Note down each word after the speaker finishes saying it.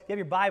you have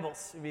your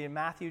Bibles, we'll be in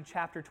Matthew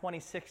chapter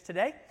 26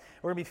 today.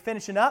 We're going to be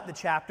finishing up the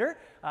chapter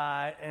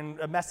in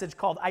a message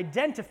called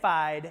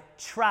Identified,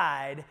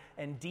 Tried,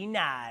 and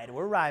Denied.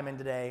 We're rhyming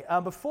today.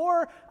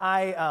 Before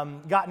I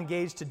got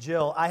engaged to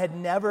Jill, I had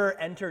never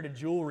entered a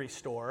jewelry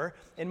store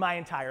in my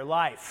entire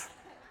life.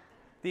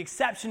 The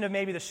exception of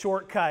maybe the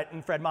shortcut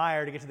in Fred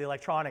Meyer to get to the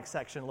electronics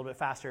section a little bit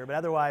faster, but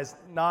otherwise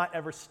not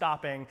ever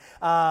stopping.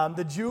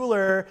 The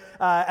jeweler,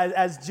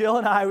 as Jill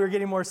and I were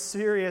getting more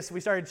serious,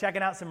 we started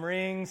checking out some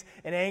rings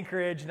in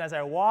Anchorage, and as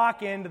I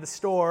walk into the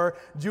store,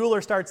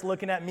 jeweler starts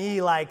looking at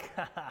me like,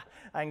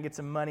 I can get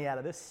some money out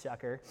of this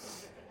sucker.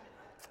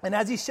 And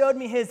as he showed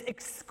me his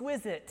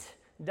exquisite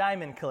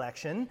diamond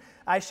collection,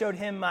 I showed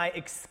him my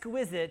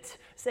exquisite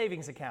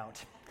savings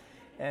account.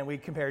 And we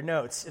compared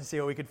notes and see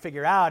what we could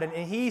figure out. And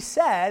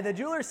the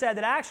jeweler said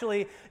that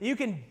actually you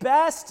can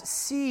best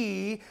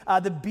see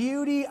the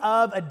beauty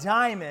of a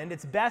diamond.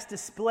 It's best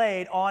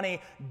displayed on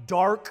a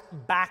dark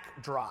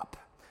backdrop,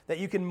 that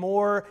you can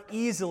more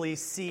easily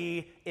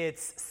see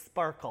its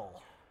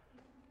sparkle.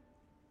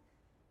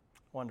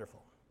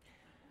 Wonderful.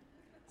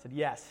 I said,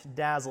 yes,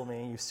 dazzle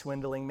me, you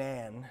swindling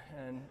man.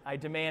 And I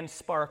demand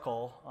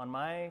sparkle on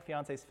my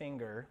fiance's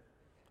finger,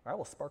 or I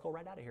will sparkle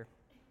right out of here.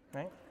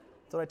 Right?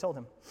 That's what I told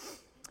him.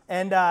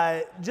 And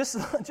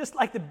just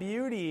like the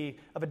beauty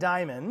of a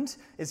diamond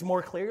is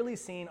more clearly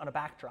seen on a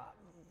backdrop,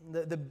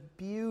 the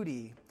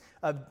beauty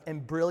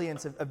and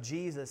brilliance of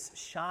Jesus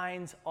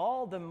shines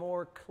all the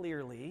more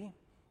clearly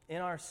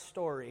in our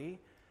story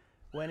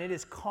when it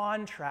is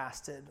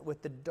contrasted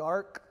with the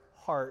dark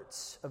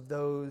hearts of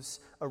those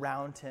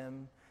around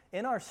him.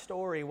 In our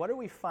story, what are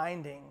we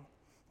finding?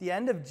 The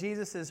end of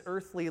Jesus'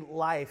 earthly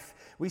life,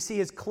 we see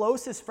his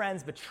closest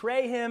friends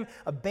betray him,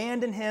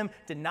 abandon him,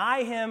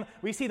 deny him.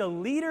 We see the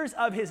leaders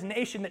of his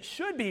nation that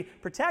should be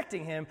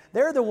protecting him.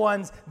 They're the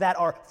ones that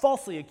are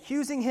falsely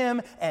accusing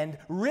him and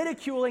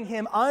ridiculing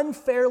him,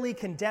 unfairly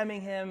condemning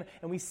him.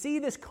 And we see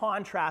this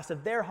contrast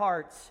of their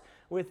hearts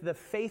with the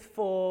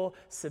faithful,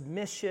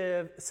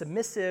 submissive,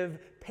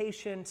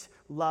 patient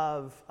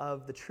love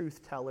of the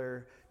truth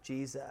teller,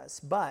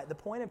 Jesus. But the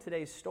point of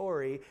today's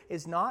story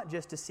is not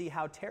just to see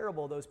how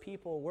terrible those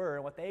people were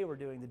and what they were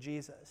doing to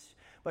Jesus,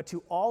 but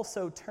to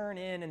also turn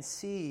in and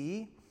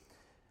see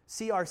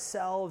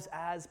ourselves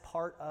as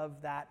part of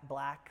that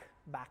black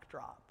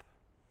backdrop.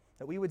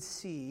 That we would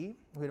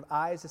have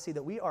eyes to see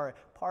that we are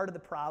part of the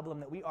problem,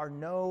 that we are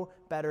no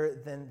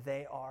better than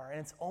they are.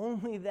 And it's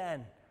only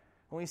then,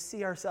 when we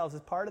see ourselves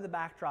as part of the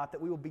backdrop,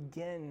 that we will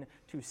begin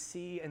to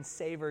see and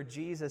savor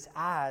Jesus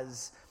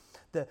as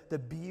the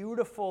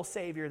beautiful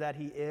Savior that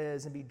he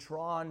is and be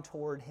drawn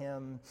toward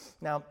him.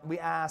 Now, we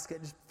ask,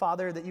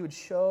 Father, that you would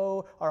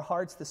show our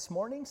hearts this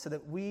morning so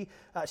that we,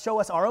 show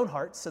us our own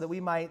hearts so that we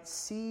might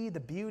see the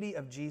beauty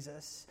of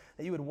Jesus,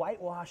 that you would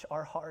whitewash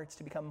our hearts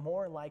to become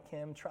more like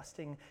him,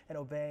 trusting and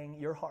obeying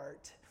your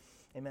heart.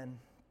 Amen.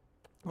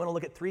 I'm going to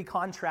look at three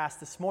contrasts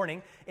this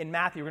morning in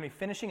Matthew. We're going to be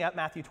finishing up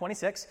Matthew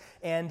 26,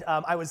 and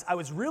I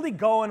was really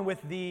going with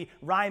the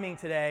rhyming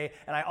today,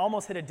 and I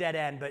almost hit a dead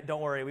end, but don't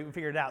worry, we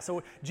figured it out.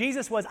 So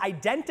Jesus was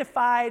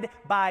identified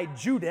by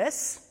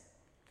Judas.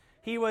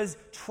 He was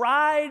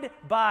tried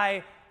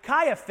by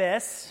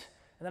Caiaphas,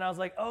 and then I was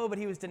like, oh, but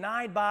he was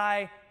denied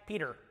by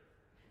Peter.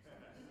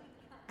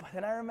 But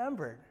then I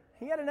remembered,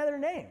 he had another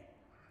name.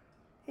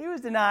 He was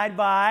denied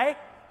by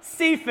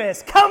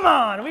Cephas. Come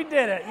on, we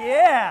did it.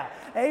 Yeah.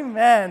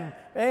 Amen.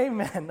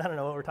 Amen. I don't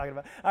know what we're talking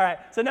about. All right.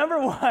 So number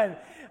one,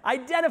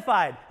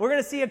 identified. We're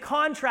going to see a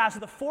contrast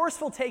with the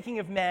forceful taking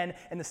of men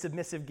and the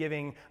submissive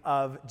giving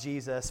of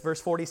Jesus.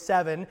 Verse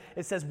 47,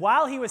 it says,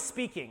 while he was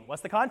speaking,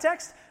 what's the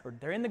context?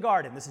 They're in the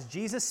garden. This is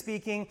Jesus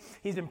speaking.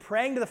 He's been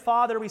praying to the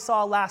Father we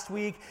saw last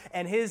week,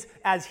 and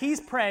as he's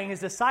praying,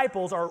 his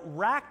disciples are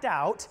racked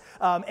out,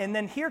 and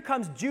then here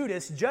comes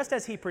Judas, just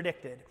as he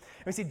predicted.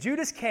 And we see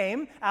Judas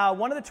came,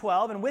 one of the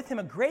 12, and with him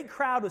a great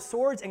crowd with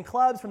swords and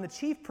clubs from the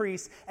chief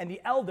priests and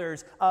the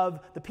elders of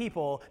the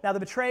people. Now the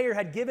betrayer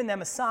had given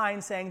them a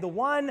sign saying, the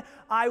one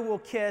I will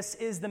kiss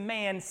is the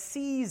man,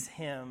 seize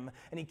him.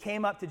 And he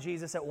came up to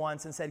Jesus at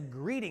once and said,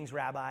 greetings,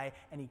 Rabbi,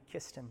 and he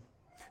kissed him.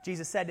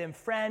 Jesus said to him,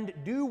 friend,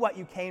 do what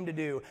you came to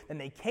do. Then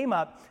they came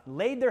up,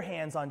 laid their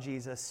hands on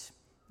Jesus,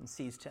 and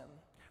seized him.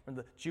 From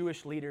the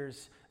Jewish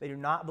leaders, they do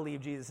not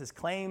believe Jesus'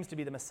 claims to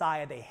be the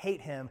Messiah. They hate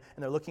him,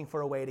 and they're looking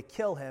for a way to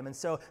kill him. And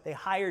so they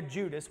hired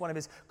Judas, one of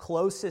his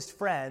closest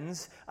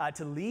friends,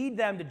 to lead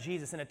them to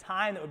Jesus in a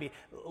time that would be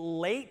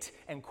late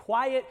and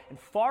quiet and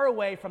far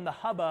away from the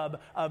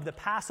hubbub of the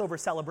Passover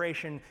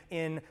celebration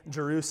in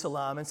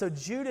Jerusalem. And so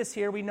Judas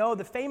here, we know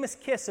the famous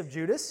kiss of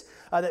Judas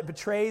that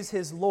betrays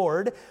his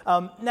Lord.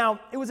 Now,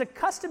 it was a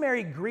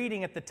customary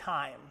greeting at the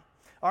time.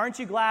 Aren't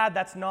you glad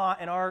that's not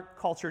in our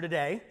culture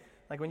today?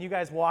 Like when you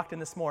guys walked in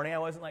this morning, I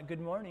wasn't like,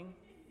 good morning,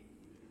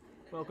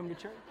 welcome to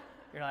church.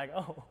 You're like,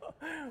 oh,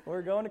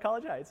 we're going to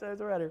College Heights. So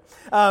we're right here.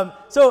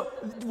 So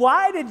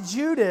why did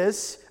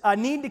Judas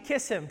need to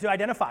kiss him to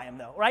identify him,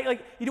 though, right?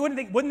 Like,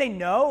 wouldn't they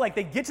know? Like,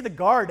 they get to the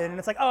garden, and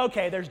it's like, oh,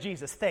 okay, there's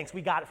Jesus. Thanks,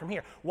 we got it from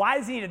here. Why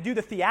does he need to do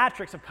the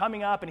theatrics of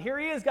coming up, and here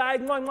he is, guys,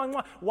 mwah, mwah,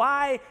 mwah.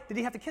 Why did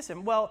he have to kiss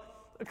him? Well,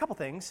 a couple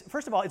things.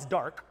 First of all, it's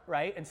dark,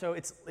 right? And so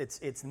it's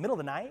the middle of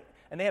the night,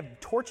 and they have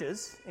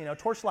torches,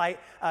 torchlight,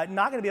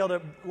 not going to be able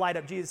to light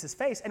up Jesus'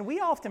 face. And we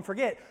often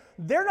forget,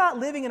 they're not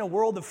living in a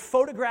world of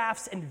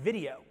photographs and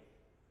video.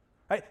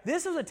 Right?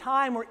 This was a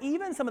time where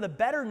even some of the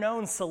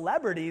better-known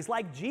celebrities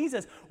like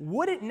Jesus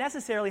wouldn't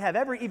necessarily have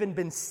ever even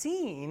been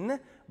seen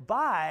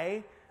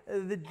by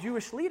the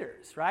Jewish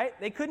leaders, right?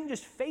 They couldn't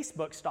just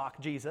Facebook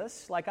stalk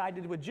Jesus like I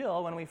did with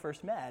Jill when we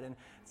first met. And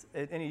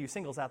any of you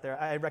singles out there,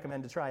 I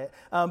recommend to try it.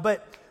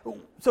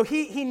 So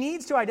he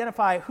needs to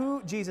identify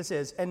who Jesus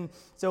is. And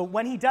so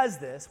when he does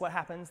this, what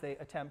happens? They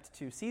attempt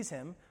to seize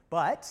him.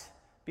 But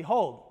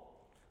behold,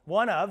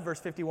 verse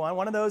 51,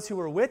 one of those who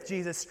were with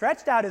Jesus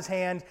stretched out his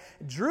hand,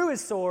 drew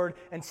his sword,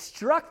 and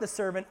struck the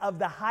servant of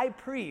the high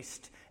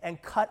priest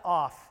and cut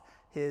off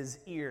his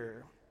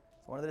ear.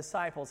 One of the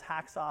disciples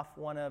hacks off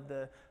one of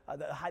the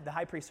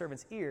high priest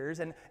servant's ears.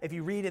 And if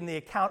you read in the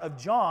account of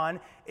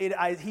John,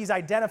 he's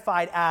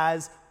identified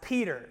as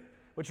Peter,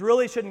 which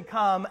really shouldn't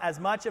come as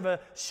much of a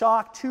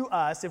shock to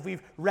us if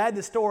we've read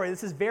the story.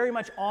 This is very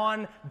much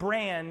on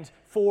brand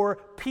for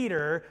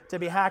Peter to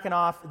be hacking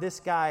off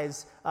this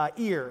guy's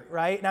ear,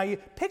 right? Now, you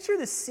picture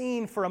this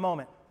scene for a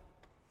moment.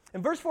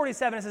 In verse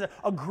 47, it says,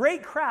 a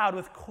great crowd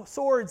with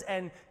swords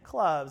and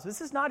clubs. This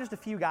is not just a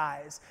few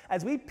guys.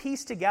 As we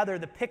piece together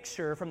the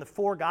picture from the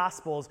four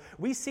Gospels,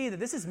 we see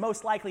that this is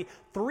most likely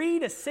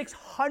 300 to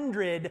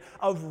 600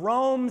 of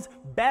Rome's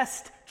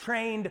best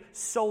trained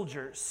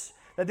soldiers.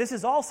 That this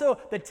is also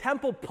the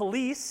temple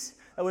police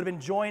that would have been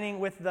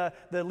joining with the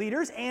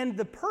leaders and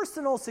the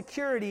personal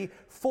security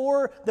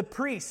for the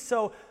priests.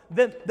 So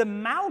the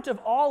Mount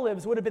of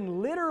Olives would have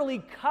been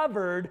literally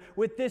covered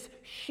with this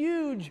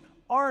huge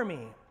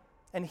army.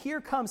 And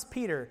here comes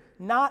Peter,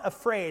 not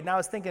afraid. Now I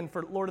was thinking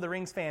for Lord of the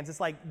Rings fans,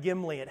 it's like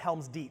Gimli at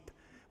Helm's Deep.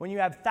 When you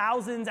have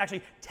thousands,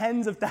 actually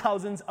tens of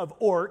thousands of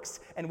orcs,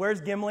 and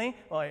where's Gimli?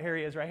 Well, here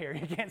he is right here.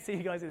 You can't see,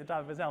 you can only see the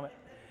top of his helmet.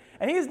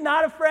 And he's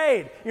not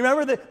afraid. You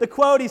remember the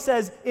quote he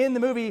says in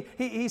the movie,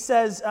 he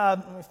says,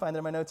 let me find it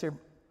in my notes here.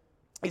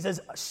 He says,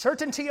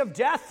 certainty of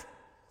death,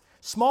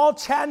 small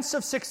chance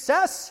of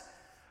success,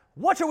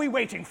 what are we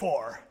waiting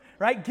for?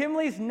 Right?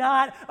 Gimli's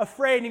not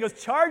afraid, and he goes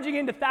charging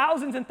into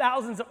thousands and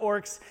thousands of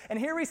orcs. And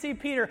here we see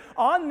Peter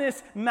on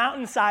this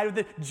mountainside with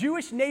the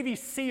Jewish Navy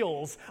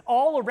SEALs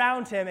all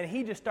around him, and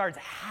he just starts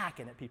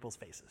hacking at people's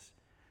faces.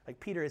 Like,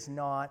 Peter is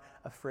not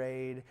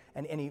afraid,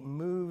 and he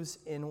moves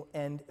in.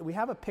 And we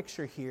have a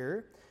picture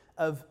here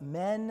of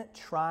men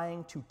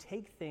trying to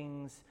take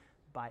things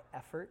by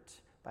effort,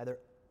 by their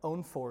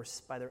own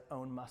force, by their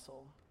own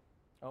muscle.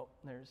 Oh,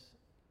 there's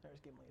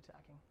Gimli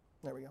attacking.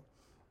 There we go.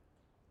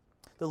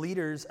 The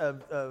leaders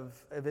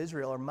of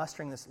Israel are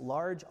mustering this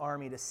large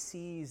army to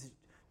seize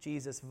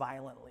Jesus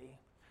violently.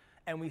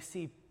 And we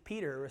see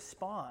Peter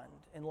respond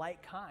in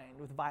like kind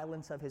with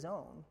violence of his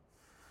own.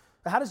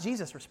 But how does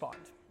Jesus respond?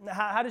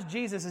 How does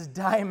Jesus'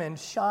 diamond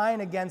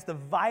shine against the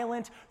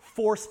violent,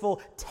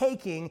 forceful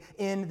taking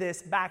in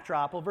this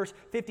backdrop? Well, verse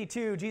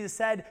 52, Jesus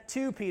said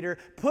to Peter,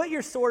 put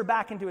your sword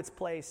back into its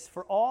place,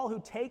 for all who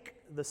take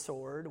the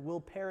sword will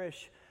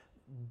perish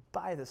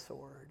by the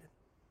sword.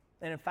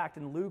 And in fact,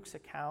 in Luke's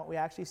account, we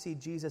actually see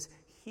Jesus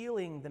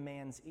healing the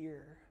man's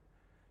ear.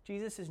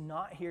 Jesus is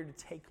not here to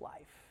take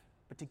life,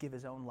 but to give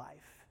his own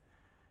life.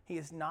 He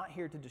is not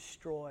here to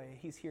destroy.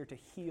 He's here to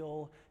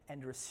heal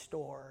and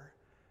restore.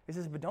 He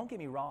says, but don't get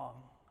me wrong.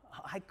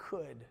 I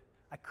could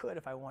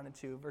if I wanted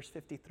to. Verse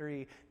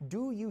 53,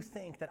 do you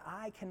think that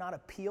I cannot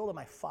appeal to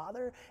my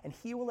Father, and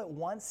he will at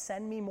once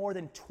send me more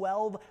than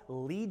 12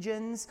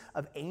 legions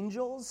of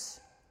angels?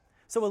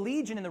 So a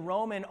legion in the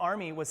Roman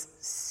army was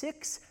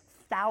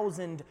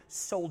 6,000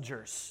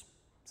 soldiers.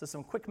 So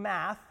some quick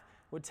math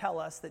would tell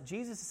us that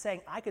Jesus is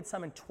saying, I could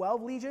summon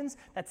 12 legions.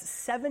 That's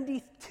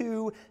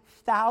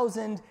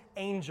 72,000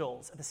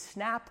 angels at the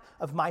snap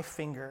of my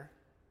finger.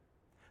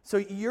 So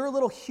your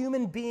little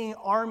human being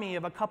army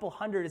of a couple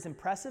hundred is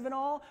impressive and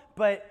all,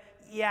 but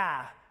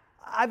yeah,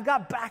 I've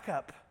got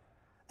backup.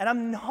 And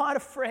I'm not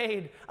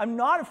afraid. I'm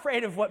not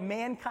afraid of what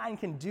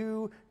mankind can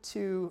do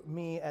to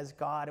me as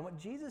God. And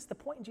the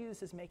point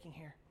Jesus is making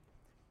here,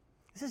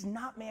 this is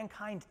not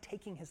mankind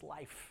taking his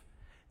life.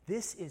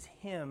 This is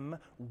him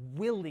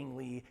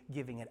willingly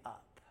giving it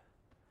up.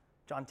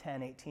 John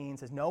 10:18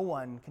 says, no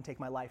one can take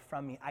my life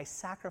from me. I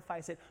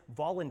sacrifice it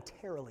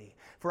voluntarily,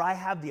 for I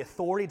have the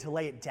authority to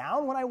lay it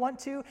down when I want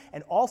to,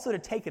 and also to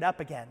take it up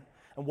again.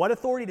 And what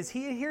authority does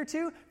he adhere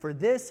to? For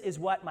this is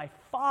what my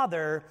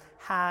Father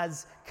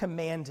has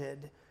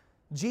commanded.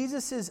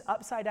 Jesus'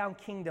 upside-down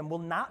kingdom will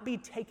not be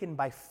taken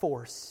by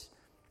force.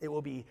 It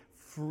will be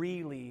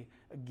freely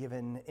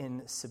given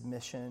in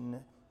submission.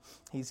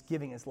 He's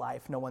giving his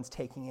life. No one's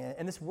taking it.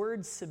 And this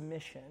word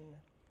submission,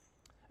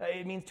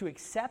 it means to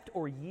accept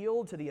or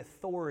yield to the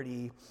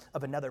authority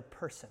of another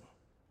person.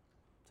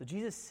 So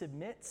Jesus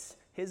submits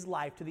his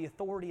life to the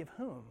authority of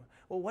whom?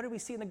 Well, what did we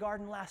see in the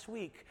garden last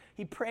week?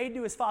 He prayed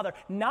to his Father,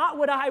 not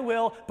what I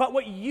will, but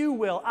what you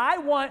will. I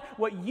want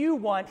what you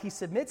want. He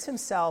submits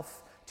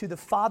himself to the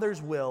Father's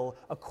will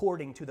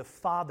according to the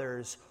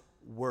Father's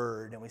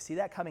word. And we see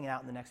that coming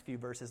out in the next few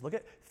verses. Look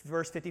at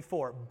verse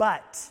 54.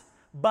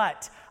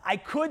 But I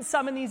could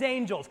summon these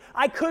angels.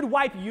 I could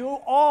wipe you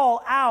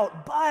all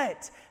out.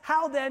 But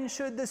how then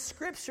should the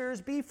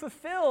scriptures be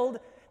fulfilled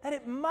that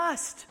it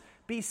must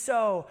be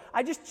so?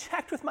 I just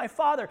checked with my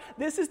Father.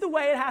 This is the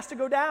way it has to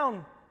go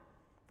down.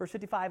 Verse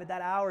 55, at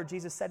that hour,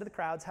 Jesus said to the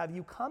crowds, have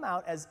you come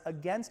out as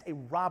against a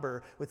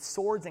robber with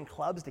swords and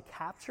clubs to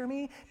capture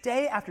me?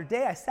 Day after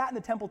day, I sat in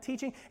the temple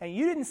teaching, and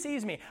you didn't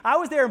seize me. I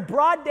was there in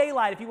broad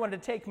daylight if you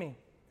wanted to take me.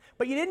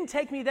 But you didn't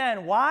take me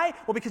then. Why?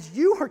 Well, because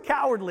you were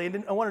cowardly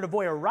and wanted to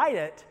avoid a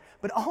riot,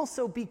 but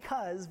also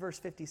because, verse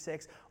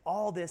 56,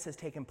 all this has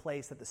taken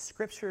place that the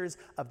scriptures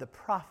of the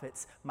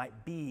prophets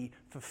might be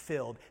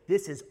fulfilled.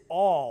 This is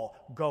all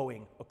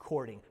going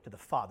according to the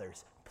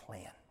Father's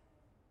plan.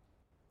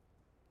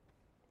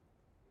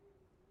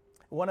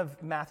 One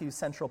of Matthew's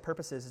central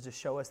purposes is to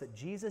show us that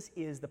Jesus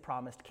is the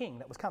promised king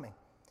that was coming.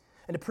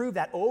 And to prove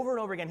that over and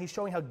over again, he's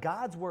showing how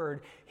God's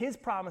word, his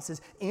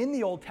promises in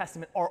the Old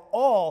Testament are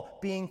all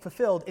being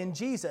fulfilled in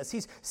Jesus.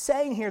 He's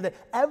saying here that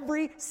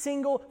every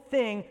single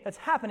thing that's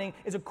happening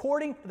is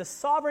according to the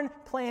sovereign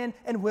plan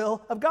and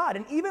will of God.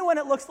 And even when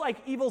it looks like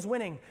evil's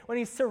winning, when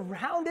he's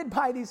surrounded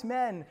by these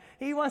men,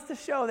 he wants to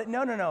show that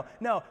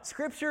no,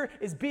 Scripture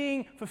is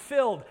being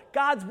fulfilled.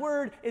 God's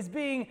word is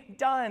being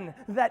done,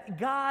 that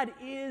God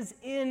is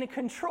in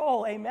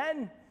control.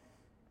 Amen?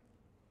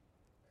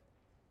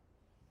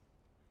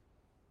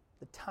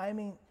 The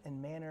timing and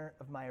manner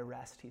of my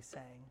arrest, he's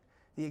saying,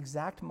 the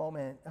exact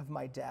moment of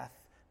my death,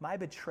 my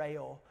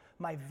betrayal,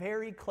 my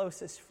very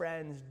closest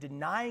friends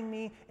denying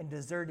me and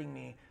deserting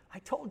me. I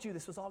told you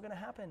this was all going to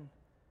happen.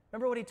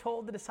 Remember what he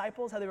told the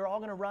disciples, how they were all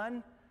going to run?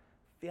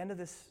 At the end of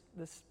this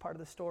part of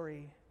the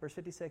story, verse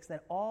 56, then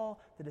all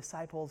the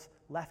disciples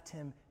left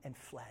him and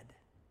fled.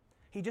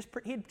 He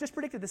had just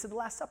predicted this at the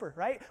Last Supper,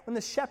 right? When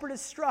the shepherd is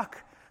struck,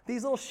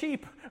 these little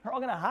sheep are all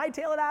going to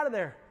hightail it out of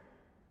there.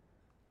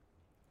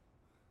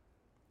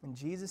 And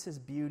Jesus'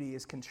 beauty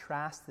is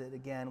contrasted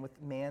again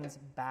with man's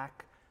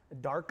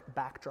dark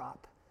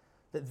backdrop,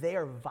 that they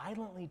are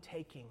violently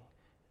taking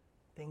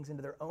things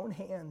into their own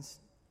hands,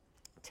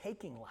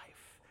 taking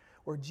life,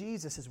 where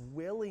Jesus is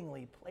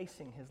willingly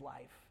placing his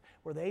life.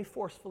 Where they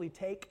forcefully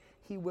take,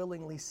 he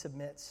willingly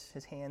submits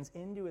his hands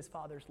into his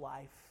Father's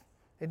life,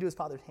 into his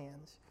Father's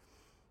hands.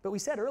 But we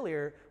said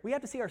earlier, we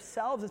have to see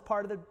ourselves as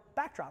part of the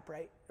backdrop,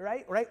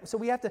 right? So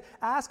we have to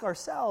ask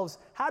ourselves,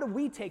 how do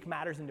we take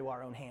matters into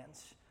our own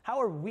hands? How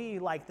are we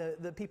like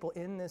the people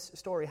in this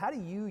story? How do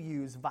you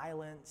use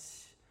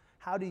violence?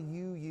 How do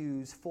you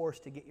use force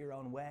to get your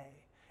own way?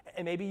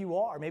 And maybe you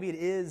are. Maybe it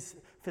is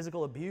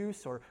physical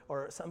abuse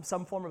or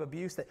some form of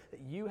abuse that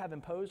you have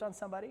imposed on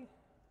somebody,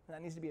 and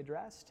that needs to be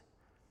addressed.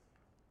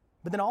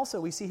 But then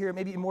also we see here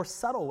maybe in more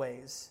subtle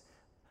ways,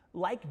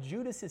 like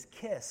Judas's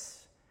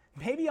kiss.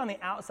 Maybe on the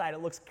outside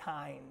it looks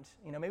kind.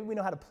 Maybe we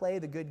know how to play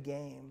the good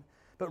game.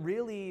 But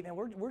really, man,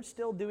 we're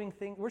still doing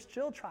things. We're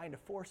still trying to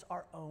force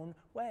our own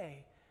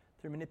way.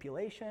 Through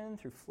manipulation,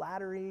 through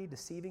flattery,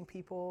 deceiving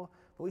people.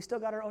 But we still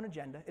got our own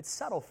agenda. It's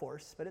subtle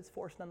force, but it's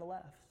force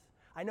nonetheless.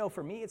 I know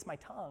for me, it's my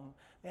tongue.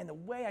 Man, the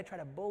way I try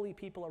to bully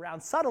people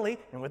around subtly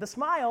and with a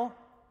smile,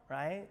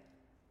 right?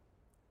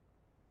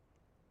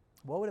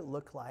 What would it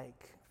look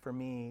like for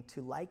me to,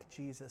 like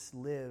Jesus,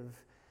 live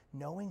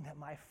knowing that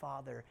my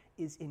Father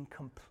is in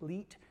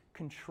complete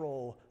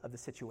control of the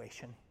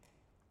situation?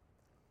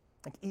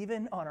 Like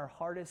even on our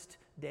hardest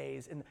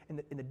days, in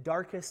the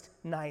darkest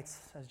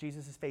nights, as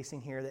Jesus is facing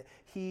here, that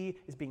he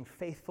is being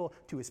faithful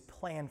to his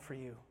plan for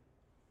you.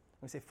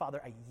 And we say,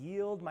 Father, I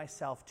yield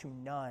myself to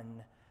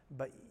none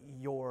but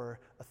your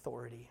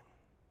authority.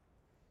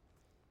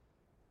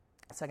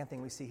 The second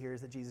thing we see here is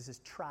that Jesus is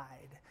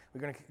tried.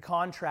 We're going to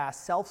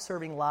contrast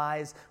self-serving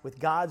lies with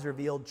God's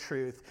revealed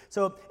truth.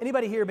 So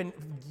anybody here been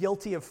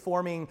guilty of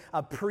forming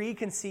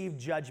preconceived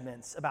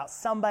judgments about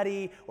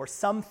somebody or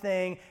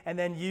something, and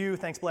then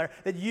thanks Blair,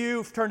 that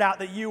you've turned out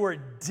that you were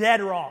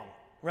dead wrong,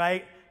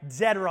 right?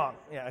 Dead wrong.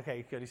 Yeah,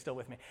 okay, good, he's still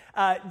with me.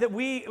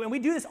 We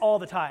do this all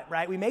the time,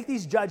 right? We make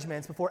these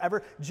judgments before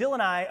ever. Jill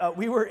and I,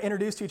 we were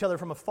introduced to each other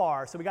from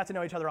afar, so we got to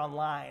know each other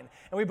online.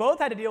 And we both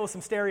had to deal with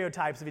some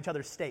stereotypes of each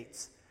other's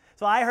states.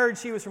 So I heard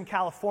she was from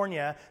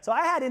California, so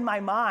I had in my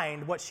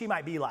mind what she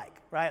might be like,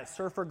 right? A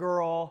surfer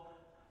girl,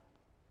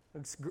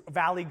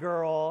 valley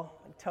girl,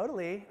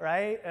 totally,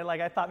 right? And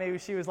I thought maybe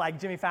she was like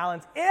Jimmy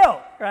Fallon's, ew,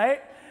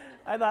 right?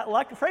 I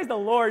thought, praise the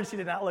Lord, she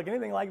did not look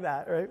anything like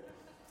that, right?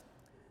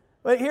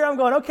 But here I'm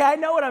going, okay, I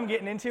know what I'm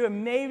getting into,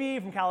 and maybe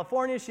from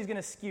California she's going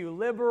to skew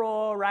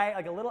liberal, right?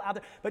 Like a little out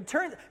there. But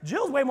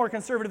Jill's way more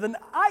conservative than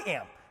I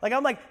am.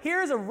 I'm like,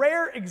 here's a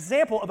rare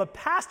example of a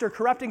pastor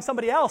corrupting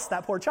somebody else,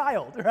 that poor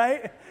child,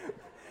 right?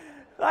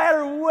 I had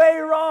her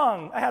way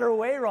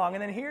wrong.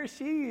 And then here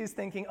she's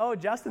thinking, oh,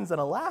 Justin's an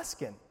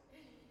Alaskan.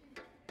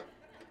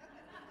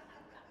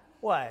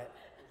 What?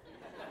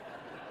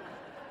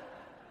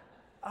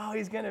 oh,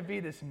 he's going to be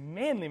this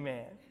manly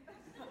man.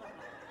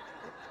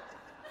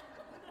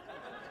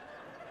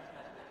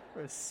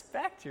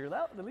 Respect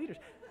the leaders.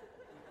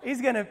 He's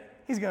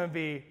gonna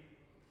be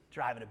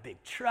driving a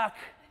big truck.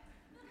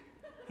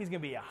 He's gonna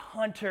be a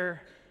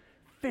hunter,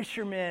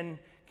 fisherman.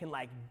 Can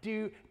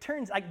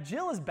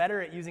Jill is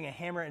better at using a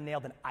hammer and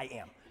nail than I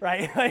am,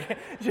 right? Like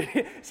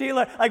she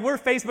we're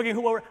Facebooking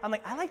who we're. I'm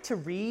like, I like to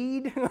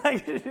read.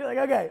 She's like,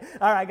 okay,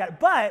 all right, got it.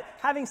 But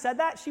having said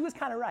that, she was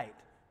kind of right?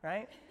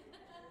 Like,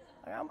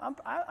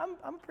 I'm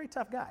a pretty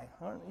tough guy.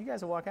 You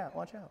guys will watch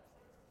out.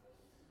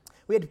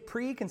 We had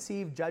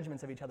preconceived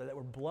judgments of each other that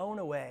were blown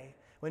away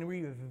when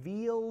we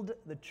revealed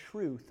the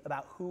truth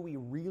about who we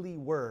really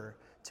were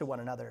to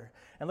one another.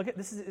 And look at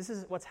this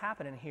is what's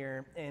happening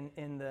here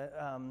in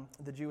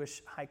the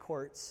Jewish high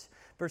courts.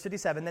 Verse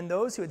 57, then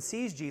those who had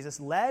seized Jesus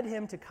led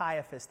him to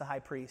Caiaphas, the high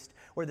priest,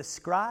 where the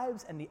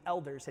scribes and the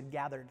elders had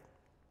gathered.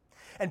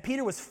 And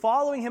Peter was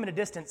following him at a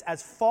distance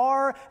as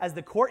far as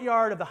the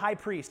courtyard of the high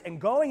priest.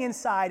 And going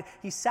inside,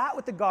 he sat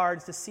with the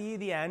guards to see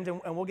the end.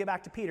 And we'll get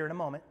back to Peter in a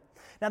moment.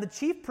 Now the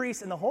chief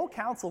priests and the whole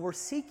council were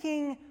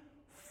seeking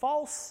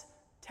false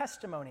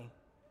testimony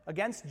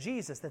against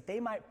Jesus that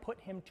they might put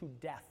him to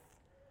death.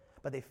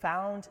 But they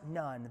found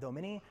none, though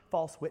many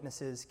false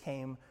witnesses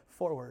came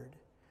forward.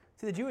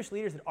 See, the Jewish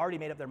leaders had already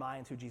made up their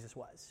minds who Jesus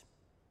was.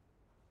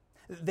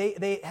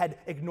 They had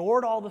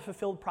ignored all the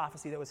fulfilled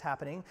prophecy that was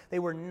happening. They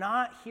were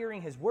not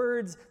hearing his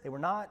words. They were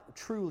not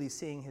truly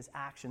seeing his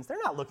actions. They're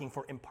not looking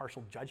for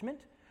impartial judgment.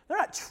 They're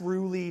not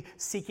truly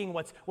seeking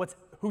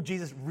who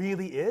Jesus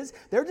really is.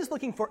 They're just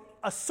looking for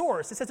a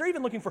source. It says they're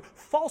even looking for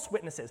false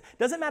witnesses.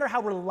 Doesn't matter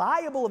how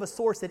reliable of a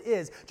source it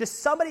is, just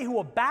somebody who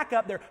will back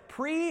up their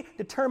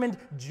predetermined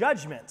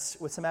judgments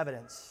with some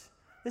evidence.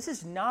 This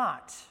is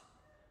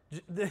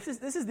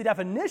the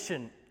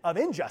definition of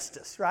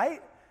injustice,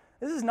 right?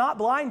 This is not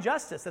blind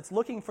justice that's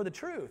looking for the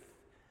truth.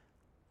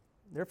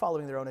 They're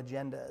following their own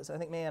agendas. I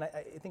think,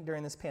 I think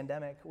during this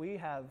pandemic, we're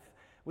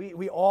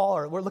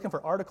looking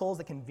for articles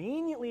that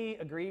conveniently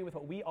agree with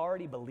what we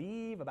already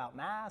believe about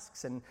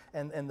masks and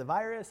the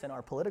virus and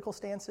our political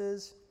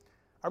stances.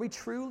 Are we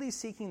truly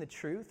seeking the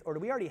truth, or do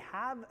we already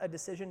have a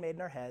decision made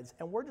in our heads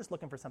and we're just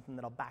looking for something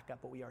that'll back up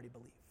what we already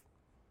believe?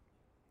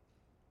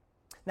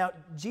 Now,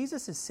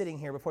 Jesus is sitting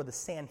here before the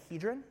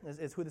Sanhedrin,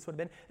 is who this would have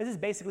been. This is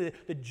basically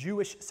the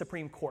Jewish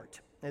Supreme Court,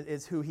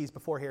 is who he's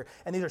before here.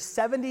 And these are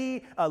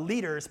 70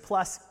 leaders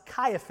plus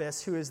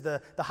Caiaphas, who is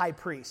the high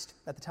priest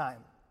at the time.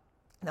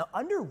 Now,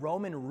 under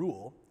Roman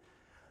rule,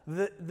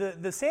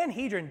 the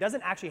Sanhedrin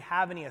doesn't actually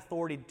have any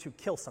authority to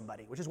kill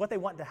somebody, which is what they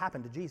want to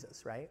happen to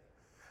Jesus, right?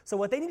 So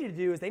what they need to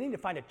do is they need to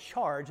find a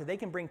charge that they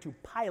can bring to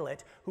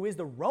Pilate, who is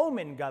the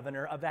Roman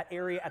governor of that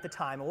area at the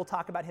time, and we'll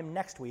talk about him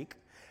next week.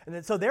 And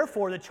then, so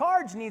therefore, the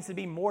charge needs to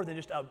be more than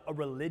just a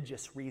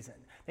religious reason.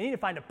 They need to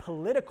find a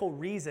political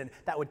reason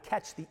that would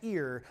catch the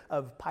ear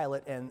of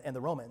Pilate and the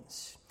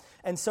Romans.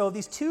 And so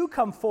these two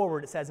come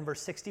forward, it says in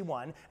verse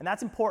 61, and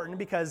that's important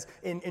because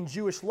in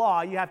Jewish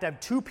law, you have to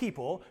have two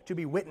people to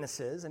be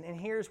witnesses, and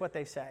here's what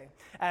they say.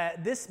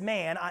 This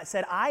man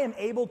said, I am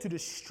able to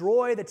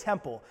destroy the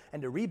temple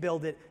and to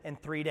rebuild it in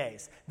 3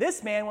 days.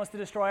 This man wants to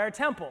destroy our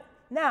temple.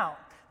 Now,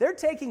 they're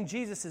taking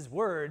Jesus'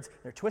 words,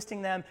 they're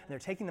twisting them, and they're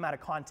taking them out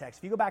of context.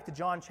 If you go back to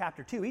John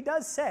chapter 2, he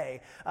does say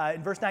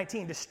in verse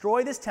 19,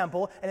 destroy this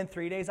temple, and in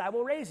 3 days I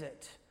will raise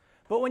it.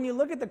 But when you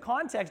look at the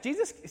context,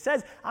 Jesus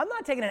says, I'm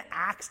not taking an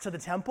axe to the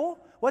temple.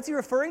 What's he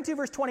referring to?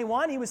 Verse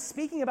 21, he was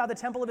speaking about the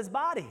temple of his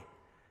body.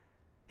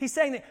 He's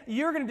saying that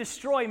you're going to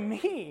destroy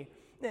me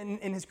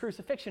in his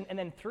crucifixion, and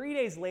then 3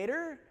 days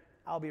later,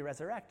 I'll be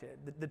resurrected,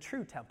 the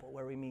true temple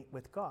where we meet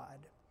with God.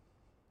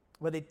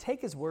 Where they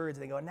take his words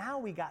and they go, now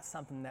we got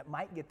something that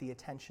might get the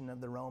attention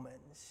of the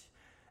Romans.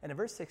 And in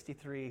verse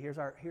 63, here's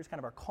kind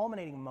of our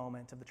culminating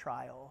moment of the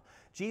trial.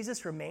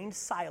 Jesus remained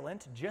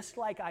silent, just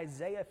like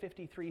Isaiah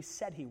 53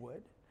 said he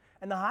would.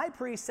 And the high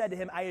priest said to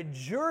him, I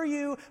adjure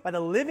you by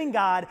the living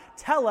God,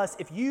 tell us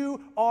if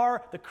you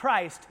are the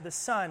Christ, the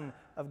Son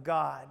of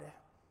God.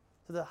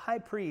 So the high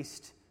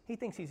priest, he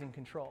thinks he's in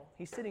control.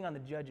 He's sitting on the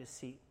judge's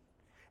seat.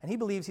 And he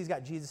believes he's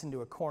got Jesus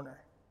into a corner.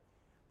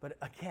 But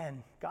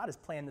again, God has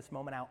planned this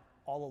moment out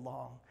all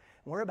along.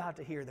 And we're about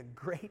to hear the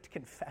great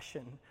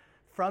confession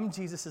from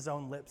Jesus'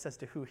 own lips as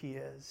to who he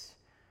is.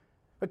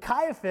 But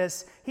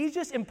Caiaphas, he's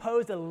just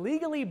imposed a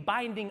legally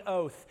binding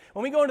oath.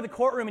 When we go into the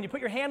courtroom and you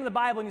put your hand on the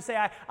Bible and you say,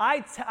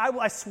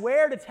 I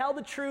swear to tell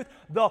the truth,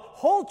 the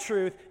whole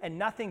truth, and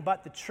nothing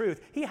but the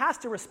truth. He has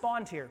to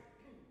respond here,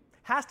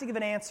 has to give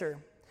an answer.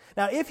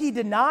 Now, if he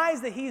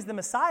denies that he's the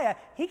Messiah,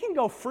 he can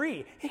go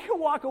free. He can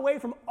walk away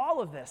from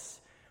all of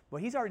this.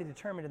 Well, he's already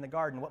determined in the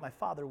garden what my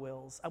Father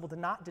wills. I will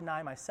not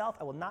deny myself.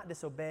 I will not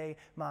disobey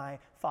my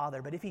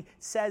Father. But if he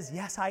says,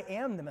 yes, I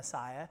am the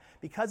Messiah,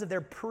 because of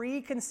their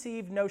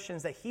preconceived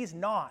notions that he's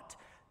not,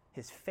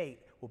 his fate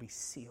will be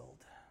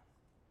sealed.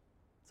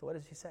 So what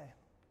does he say?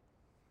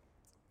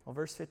 Well,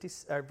 verse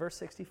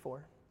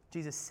 64,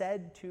 Jesus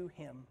said to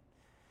him,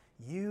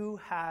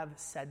 you have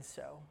said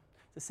so.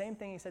 It's the same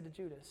thing he said to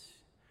Judas.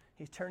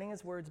 He's turning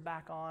his words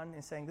back on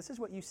and saying, this is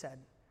what you said.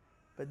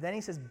 But then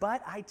he says,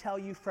 but I tell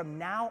you from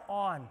now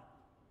on,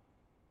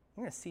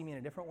 you're going to see me in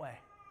a different way.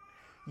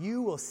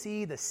 You will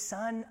see the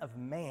Son of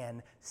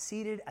Man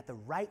seated at the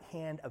right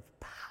hand of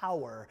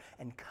power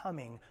and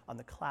coming on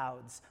the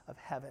clouds of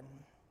heaven.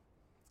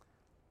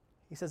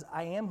 He says,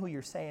 I am who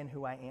you're saying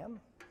who I am.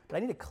 But I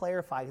need to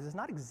clarify because it's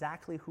not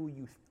exactly who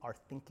you are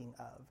thinking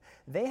of.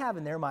 They have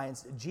in their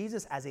minds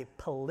Jesus as a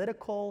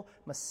political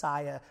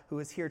Messiah who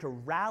is here to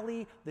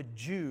rally the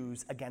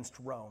Jews against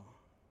Rome.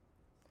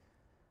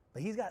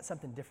 But he's got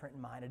something different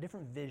in mind, a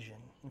different vision.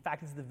 In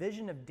fact, it's the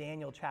vision of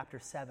Daniel chapter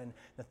 7,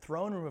 the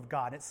throne room of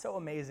God. It's so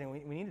amazing.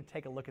 We need to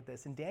take a look at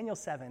this. In Daniel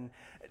 7,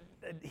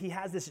 he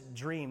has this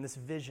dream, this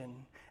vision.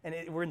 And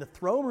we're in the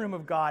throne room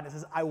of God. It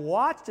says, I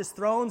watched as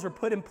thrones were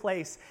put in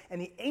place,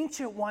 and the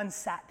Ancient One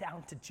sat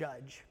down to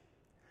judge.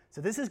 So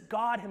this is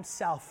God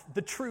himself,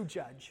 the true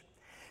judge.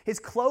 His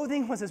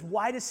clothing was as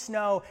white as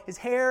snow, his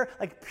hair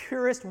like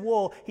purest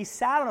wool. He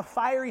sat on a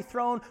fiery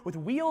throne with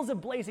wheels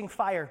of blazing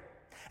fire.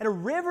 And a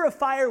river of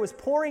fire was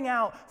pouring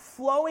out,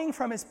 flowing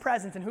from his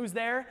presence. And who's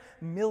there?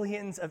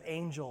 Millions of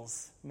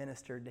angels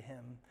ministered to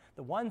him,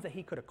 the ones that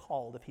he could have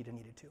called if he'd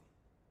needed to.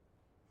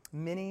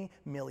 Many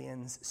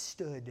millions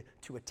stood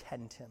to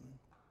attend him.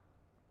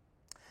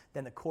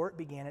 Then the court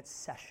began its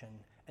session,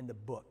 and the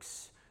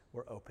books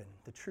were open.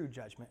 The true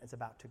judgment is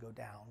about to go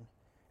down.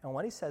 And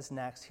what he says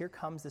next, here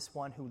comes this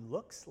one who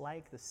looks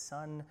like the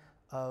Son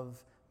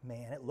of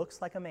Man. It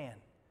looks like a man,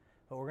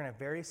 but we're going to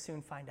very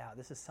soon find out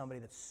this is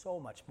somebody that's so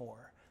much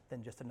more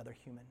than just another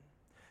human.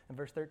 In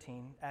verse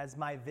 13, as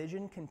my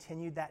vision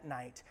continued that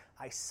night,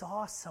 I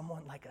saw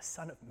someone like a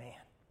son of man.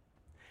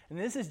 And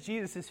this is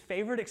Jesus'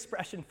 favorite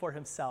expression for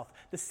himself,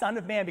 the Son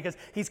of Man, because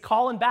he's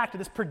calling back to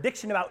this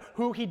prediction about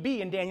who he'd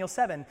be in Daniel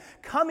 7.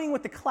 Coming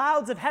with the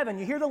clouds of heaven.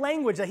 You hear the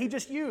language that he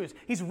just used.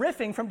 He's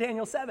riffing from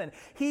Daniel 7.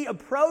 He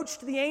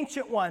approached the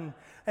Ancient One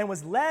and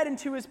was led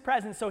into his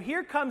presence. So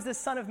here comes this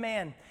Son of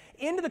Man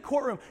into the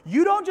courtroom.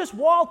 You don't just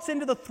waltz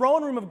into the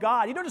throne room of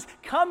God. You don't just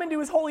come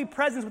into his holy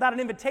presence without an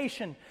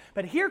invitation.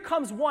 But here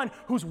comes one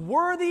who's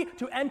worthy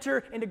to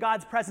enter into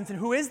God's presence. And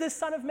who is this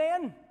Son of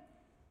Man?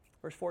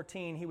 Verse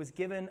 14, he was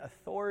given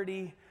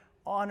authority,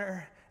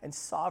 honor, and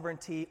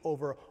sovereignty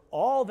over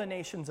all the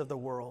nations of the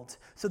world,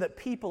 so that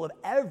people of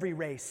every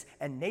race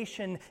and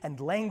nation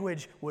and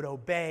language would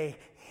obey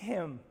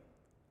him.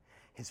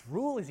 His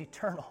rule is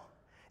eternal.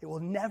 It will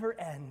never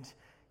end.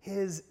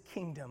 His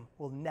kingdom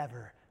will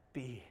never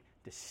be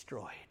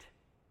destroyed.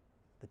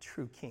 The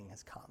true king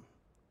has come.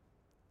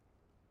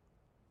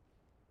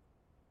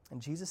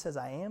 And Jesus says,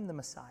 I am the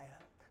Messiah.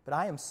 But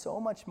I am so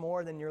much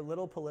more than your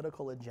little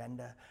political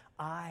agenda.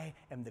 I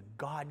am the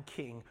God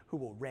King who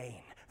will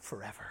reign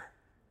forever.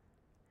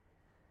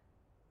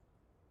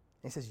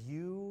 And he says,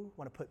 you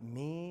want to put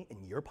me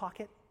in your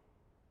pocket?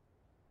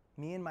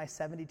 Me and my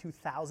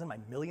 72,000, my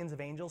millions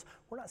of angels?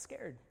 We're not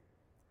scared.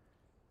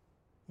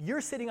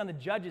 You're sitting on the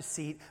judge's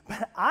seat,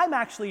 but I'm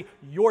actually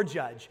your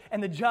judge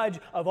and the judge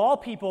of all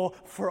people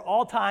for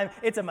all time.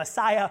 It's a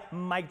Messiah,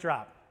 mic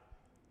drop.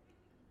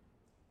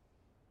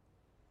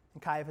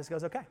 And Caiaphas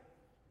goes, okay.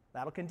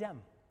 That'll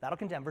condemn.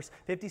 Verse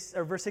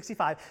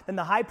 65. Then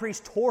the high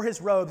priest tore his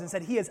robes and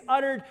said, he has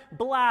uttered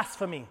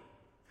blasphemy.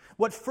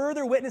 What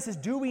further witnesses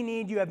do we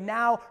need? You have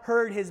now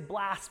heard his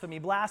blasphemy.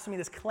 Blasphemy,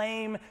 this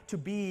claim to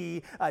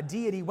be a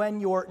deity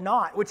when you're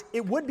not, which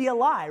it would be a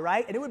lie,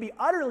 right? And it would be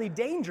utterly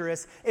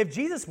dangerous if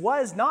Jesus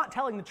was not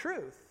telling the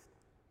truth.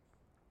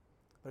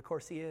 But of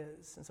course he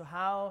is. And so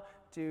how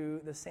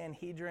do the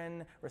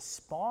Sanhedrin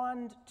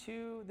respond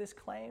to this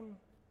claim?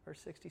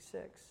 Verse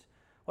 66.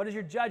 What is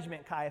your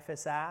judgment,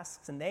 Caiaphas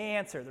asks, and they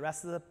answer, the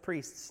rest of the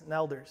priests and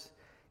elders,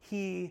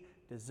 he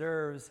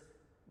deserves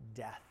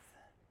death.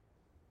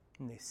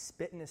 And they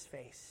spit in his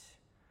face,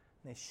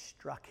 and they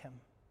struck him,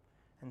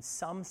 and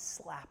some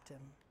slapped him,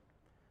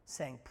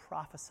 saying,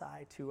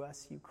 prophesy to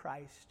us, you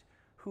Christ,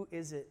 who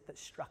is it that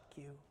struck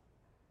you?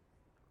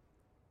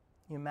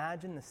 You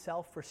imagine the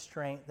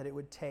self-restraint that it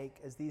would take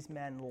as these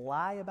men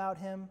lie about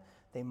him,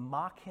 they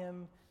mock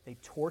him, they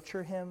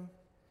torture him.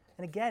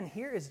 And again,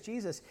 here is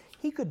Jesus.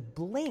 He could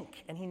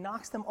blink and he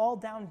knocks them all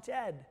down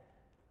dead.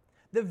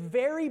 The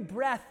very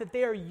breath that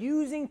they are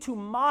using to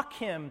mock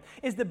him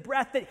is the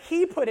breath that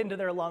he put into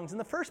their lungs in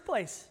the first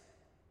place.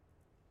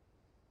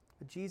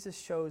 But Jesus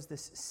shows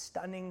this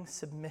stunning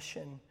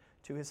submission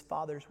to his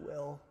Father's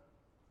will.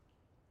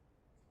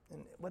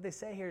 And what they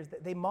say here is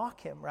that they mock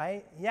him,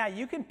 right? Yeah,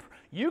 you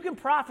can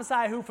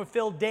prophesy who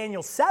fulfilled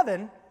Daniel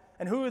 7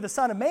 and who the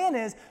Son of Man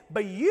is,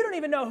 but you don't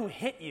even know who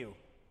hit you.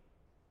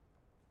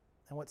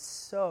 And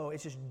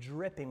it's just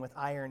dripping with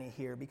irony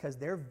here because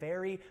their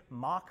very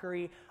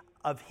mockery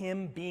of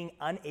him being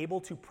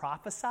unable to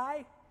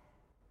prophesy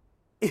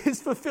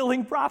is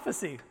fulfilling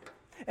prophecy.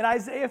 And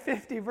Isaiah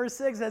 50 verse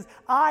 6 says,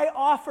 I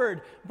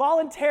offered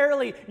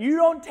voluntarily, you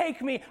don't take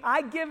me,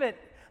 I give it.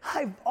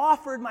 I've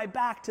offered my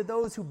back to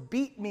those who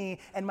beat me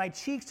and my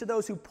cheeks to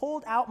those who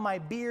pulled out my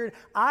beard.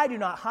 I do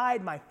not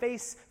hide my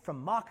face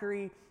from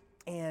mockery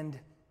and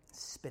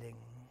spitting.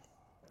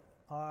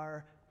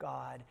 Our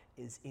God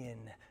is in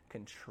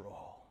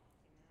control.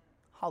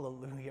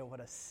 Hallelujah, what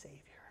a Savior.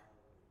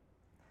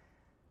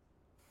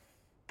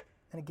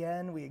 And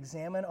again, we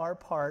examine our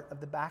part of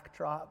the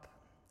backdrop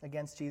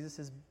against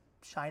Jesus'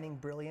 shining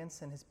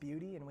brilliance and his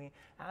beauty, and we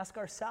ask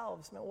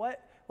ourselves, man,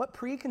 what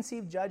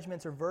preconceived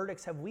judgments or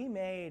verdicts have we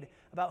made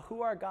about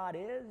who our God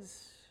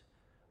is,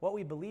 what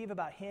we believe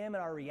about him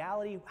and our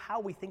reality, how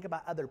we think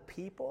about other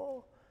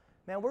people?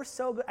 Man, we're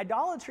so good.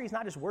 Idolatry is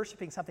not just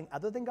worshiping something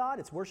other than God,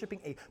 it's worshiping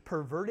a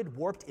perverted,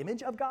 warped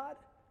image of God.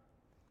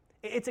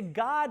 It's a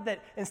God that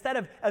instead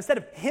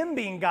of him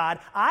being God,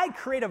 I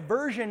create a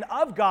version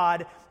of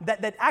God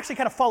that actually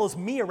kind of follows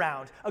me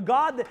around. A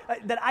God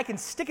that I can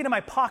stick into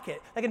my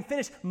pocket, that can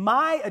finish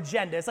my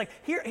agenda. It's like,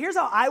 here's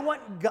how I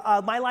want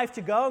my life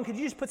to go, and could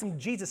you just put some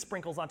Jesus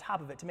sprinkles on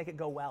top of it to make it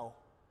go well?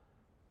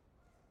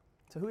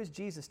 So who is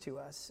Jesus to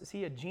us? Is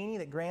he a genie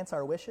that grants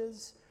our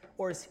wishes?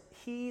 Or is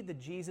he the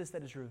Jesus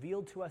that is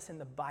revealed to us in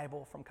the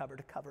Bible from cover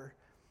to cover?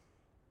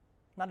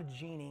 Not a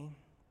genie,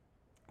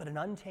 but an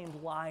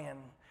untamed lion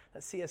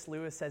that C.S.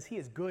 Lewis says he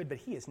is good, but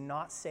he is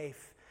not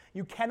safe.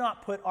 You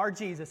cannot put our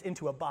Jesus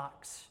into a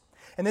box.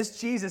 And this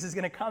Jesus is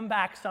going to come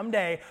back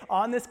someday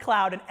on this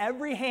cloud, and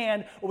every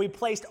hand will be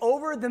placed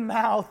over the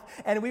mouth,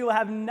 and we will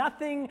have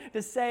nothing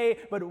to say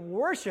but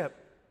worship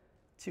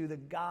to the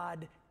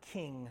God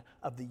King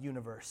of the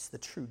universe, the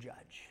true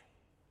judge.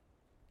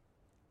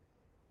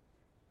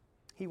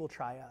 He will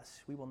try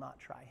us. We will not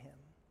try him.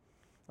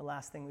 The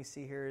last thing we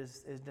see here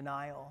is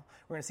denial.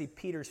 We're going to see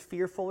Peter's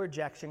fearful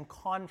rejection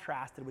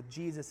contrasted with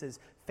Jesus'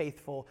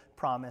 faithful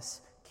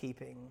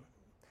promise-keeping.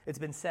 It's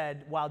been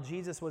said, while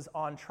Jesus was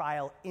on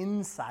trial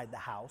inside the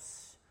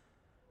house,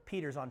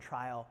 Peter's on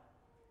trial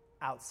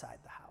outside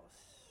the house.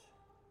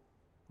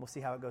 We'll see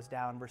how it goes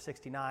down. Verse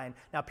 69.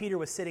 Now Peter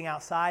was sitting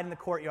outside in the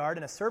courtyard,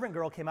 and a servant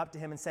girl came up to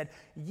him and said,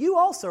 "You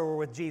also were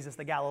with Jesus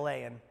the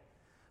Galilean."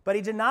 But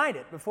he denied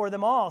it before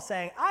them all,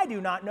 saying, "I do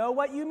not know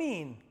what you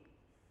mean."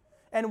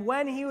 And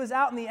when he was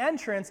out in the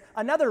entrance,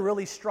 another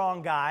really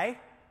strong guy,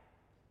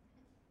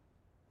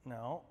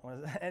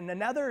 and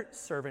another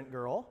servant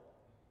girl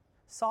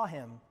saw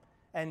him,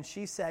 and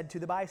she said to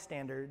the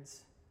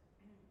bystanders,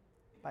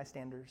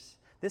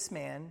 "This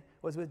man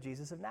was with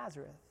Jesus of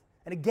Nazareth."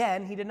 And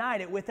again, he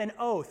denied it with an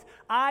oath,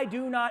 "I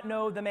do not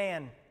know the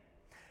man."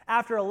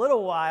 After a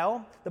little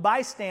while, the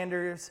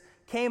bystanders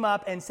came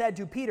up and said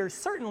to Peter,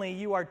 "Certainly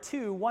you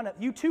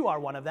too are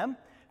one of them,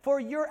 for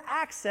your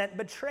accent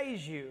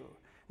betrays you."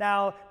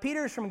 Now,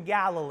 Peter's from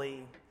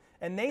Galilee,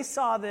 and they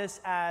saw this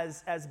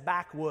as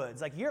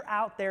backwoods. Like, you're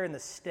out there in the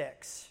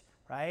sticks,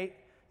 right?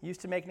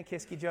 Used to make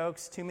Nikiski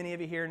jokes. Too many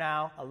of you here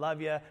now. I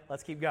love you.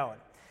 Let's keep going.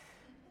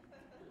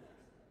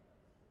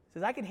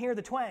 Says, I can hear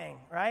the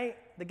twang, right?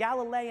 The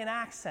Galilean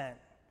accent.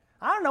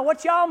 I don't know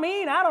what y'all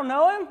mean. I don't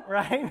know him,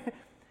 right?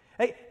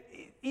 Hey,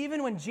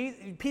 even when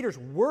Peter's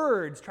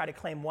words try to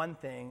claim one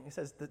thing, he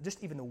says,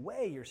 just even the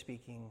way you're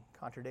speaking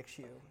contradicts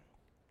you.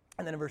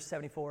 And then in verse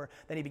 74,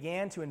 then he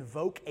began to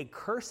invoke a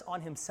curse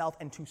on himself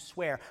and to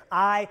swear,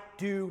 "I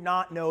do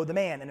not know the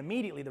man." And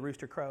immediately the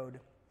rooster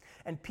crowed.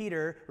 And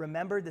Peter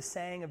remembered the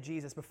saying of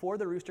Jesus, "Before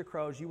the rooster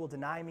crows, you will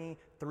deny me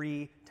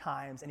 3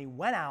 times." And he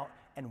went out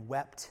and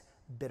wept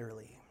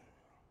bitterly.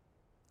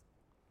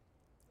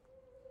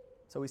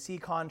 So we see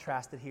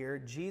contrasted here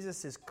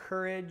Jesus'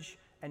 courage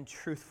and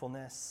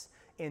truthfulness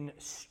in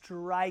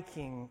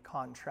striking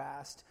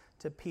contrast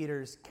to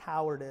Peter's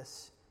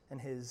cowardice and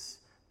his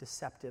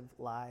deceptive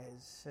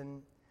lies.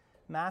 And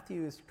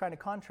Matthew is trying to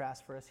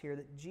contrast for us here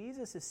that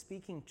Jesus is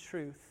speaking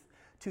truth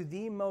to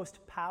the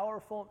most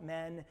powerful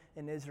men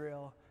in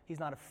Israel. He's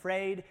not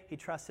afraid. He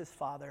trusts his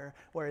Father,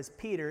 whereas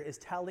Peter is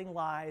telling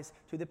lies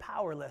to the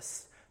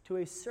powerless, to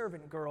a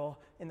servant girl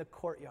in the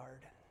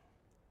courtyard.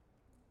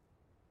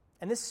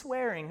 And this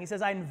swearing, he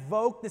says, I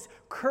invoke this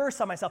curse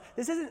on myself.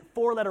 This isn't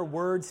 4-letter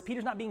words.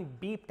 Peter's not being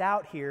beeped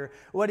out here.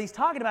 What he's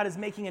talking about is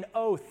making an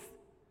oath.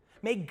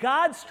 May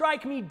God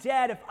strike me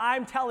dead if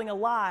I'm telling a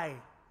lie.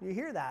 You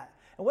hear that?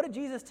 And what did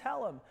Jesus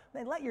tell him?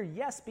 Man, let your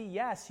yes be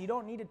yes. You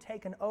don't need to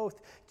take an oath.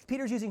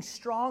 Peter's using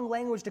strong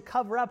language to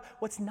cover up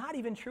what's not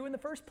even true in the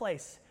first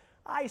place.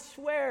 I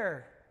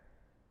swear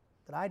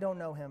that I don't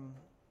know him.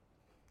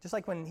 Just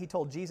like when he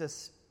told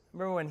Jesus,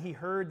 remember when he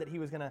heard that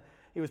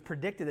it was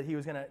predicted that he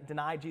was going to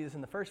deny Jesus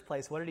in the first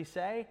place. What did he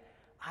say?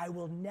 I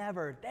will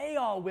never. They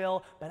all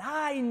will, but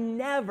I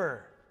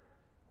never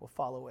will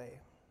fall away.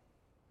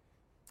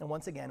 And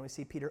once again, we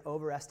see Peter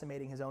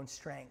overestimating his own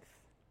strength,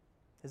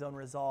 his own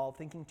resolve,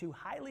 thinking too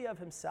highly of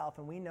himself.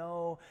 And we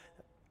know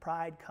that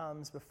pride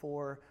comes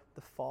before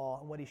the fall.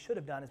 And what he should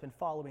have done has been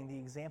following the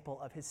example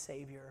of his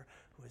Savior,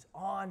 who is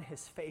on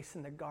his face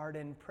in the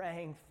garden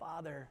praying,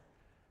 Father,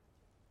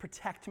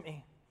 protect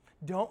me.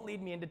 Don't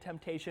lead me into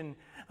temptation.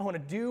 I want to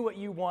do what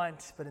you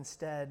want. But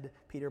instead,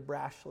 Peter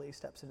brashly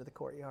steps into the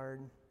courtyard.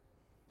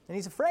 And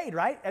he's afraid,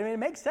 right? I mean, it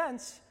makes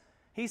sense.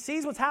 He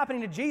sees what's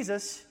happening to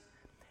Jesus.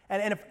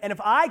 And if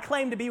I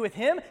claim to be with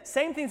him,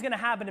 same thing's going to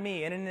happen to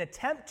me. And in an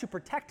attempt to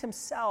protect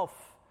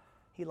himself,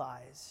 he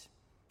lies.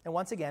 And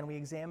once again, we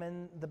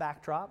examine the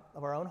backdrop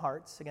of our own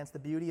hearts against the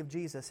beauty of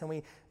Jesus.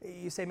 And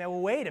you say, man, well,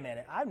 wait a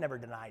minute. I've never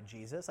denied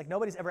Jesus. Like,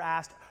 nobody's ever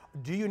asked,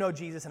 do you know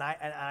Jesus? And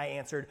I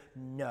answered,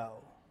 no.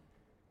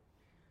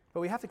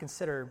 But we have to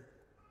consider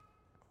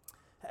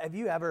Have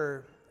you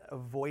ever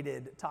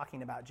avoided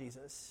talking about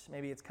Jesus?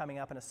 Maybe it's coming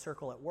up in a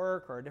circle at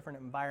work or a different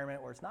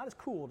environment where it's not as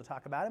cool to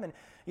talk about him, and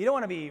you don't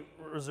want to be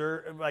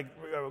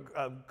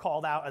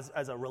called out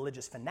as a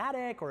religious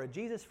fanatic or a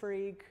Jesus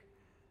freak,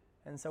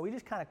 and so we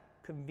just kind of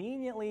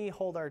conveniently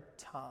hold our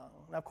tongue.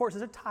 Now, of course,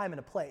 there's a time and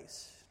a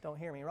place. Don't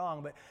hear me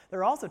wrong, but there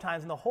are also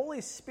times when the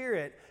Holy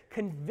Spirit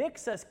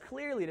convicts us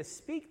clearly to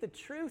speak the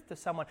truth to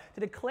someone, to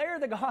declare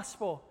the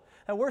gospel.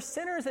 That we're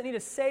sinners that need a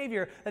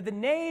Savior, that the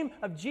name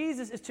of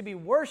Jesus is to be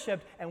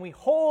worshiped, and we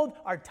hold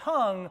our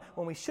tongue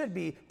when we should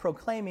be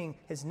proclaiming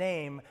his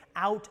name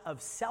out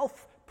of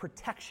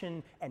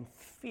self-protection and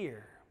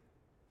fear.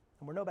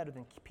 And we're no better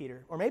than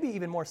Peter, or maybe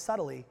even more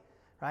subtly,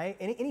 right?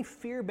 Any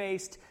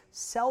fear-based,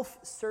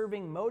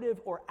 self-serving motive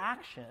or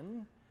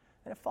action,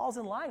 and it falls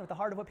in line with the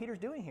heart of what Peter's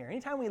doing here.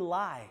 Anytime we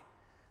lie,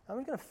 I'm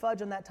just going to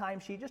fudge on that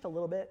timesheet just a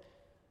little bit,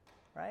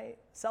 right?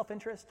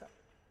 Self-interest.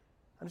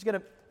 I'm just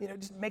going to,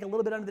 just make a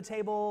little bit under the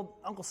table.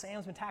 Uncle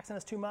Sam's been taxing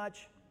us too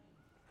much.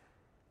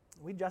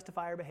 We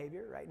justify our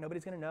behavior, right?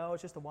 Nobody's going to know.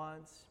 It's just the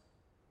once.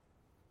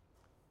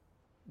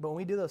 But when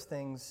we do those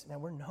things, man,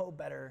 we're no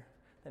better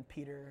than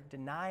Peter,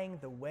 denying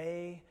the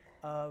way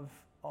of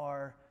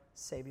our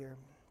Savior.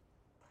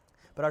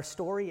 But our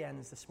story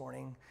ends this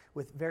morning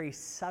with very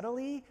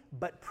subtly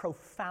but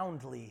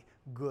profoundly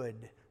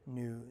good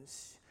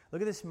news.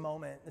 Look at this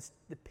moment,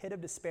 the pit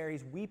of despair.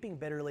 He's weeping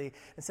bitterly.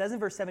 It says in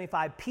verse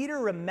 75, Peter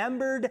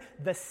remembered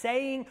the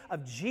saying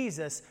of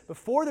Jesus,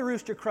 before the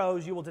rooster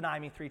crows, you will deny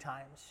me 3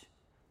 times.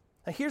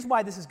 Now here's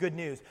why this is good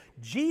news.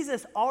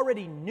 Jesus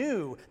already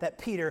knew that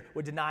Peter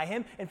would deny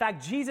him. In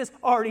fact, Jesus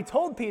already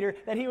told Peter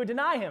that he would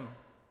deny him.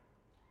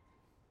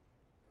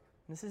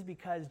 This is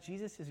because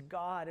Jesus is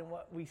God, and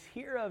what we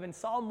hear of in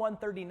Psalm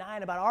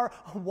 139 about our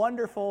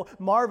wonderful,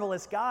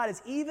 marvelous God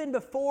is even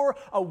before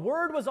a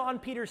word was on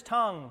Peter's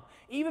tongue,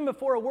 even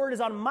before a word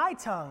is on my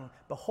tongue,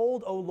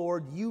 behold, O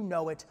Lord, you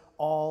know it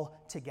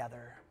all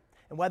together.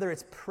 And whether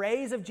it's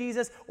praise of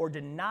Jesus or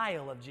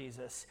denial of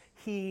Jesus,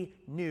 he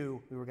knew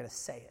we were going to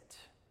say it.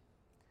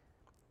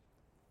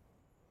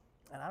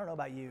 And I don't know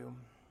about you,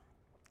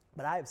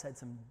 but I have said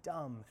some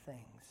dumb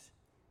things.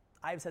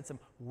 I have said some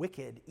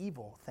wicked,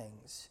 evil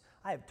things.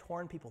 I have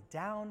torn people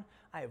down.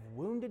 I have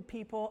wounded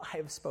people. I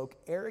have spoke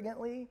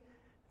arrogantly.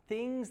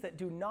 Things that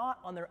do not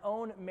on their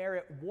own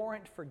merit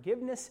warrant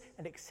forgiveness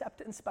and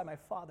acceptance by my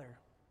Father.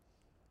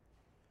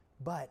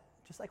 But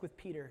just like with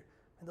Peter,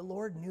 the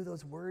Lord knew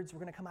those words were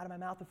going to come out of my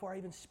mouth before I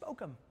even spoke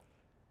them,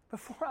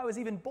 before I was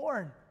even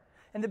born.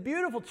 And the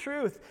beautiful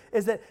truth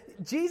is that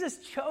Jesus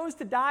chose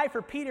to die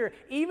for Peter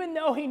even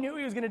though he knew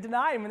he was going to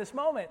deny him in this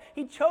moment.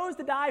 He chose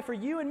to die for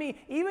you and me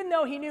even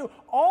though he knew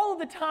all of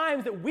the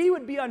times that we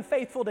would be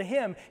unfaithful to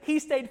him, he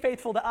stayed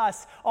faithful to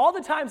us. All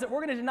the times that we're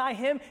going to deny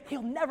him,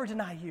 he'll never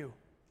deny you.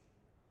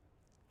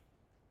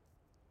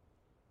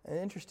 And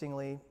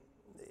interestingly,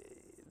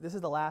 this is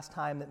the last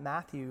time that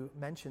Matthew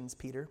mentions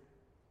Peter.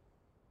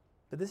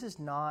 But this is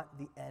not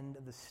the end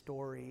of the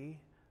story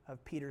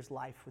of Peter's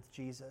life with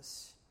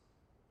Jesus.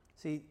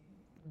 See,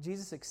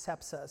 Jesus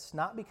accepts us,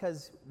 not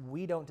because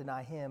we don't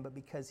deny him, but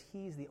because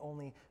he's the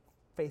only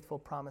faithful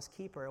promise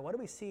keeper. And what do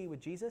we see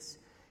with Jesus?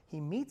 He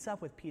meets up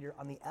with Peter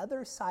on the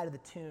other side of the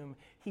tomb.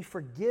 He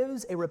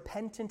forgives a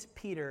repentant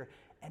Peter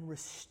and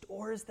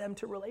restores them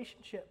to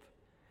relationship.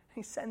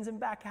 He sends him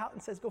back out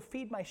and says, go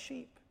feed my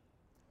sheep.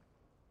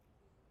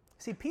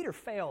 See, Peter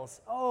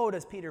fails. Oh,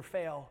 does Peter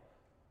fail?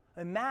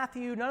 In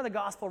Matthew, none of the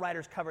gospel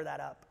writers cover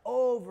that up.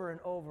 Over and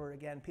over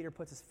again, Peter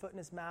puts his foot in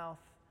his mouth.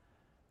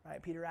 Right?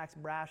 Peter acts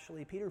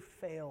brashly. Peter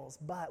fails,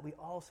 but we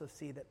also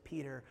see that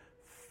Peter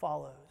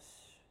follows.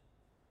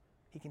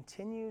 He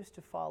continues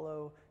to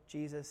follow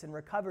Jesus. In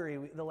recovery,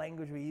 the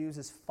language we use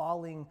is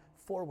falling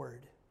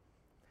forward.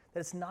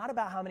 That it's not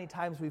about how many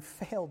times we've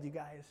failed, you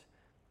guys.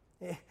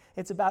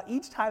 It's about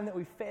each time that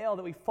we fail,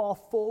 that we fall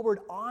forward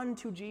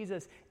onto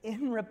Jesus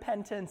in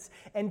repentance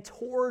and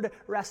toward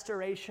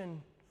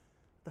restoration.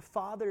 The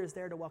Father is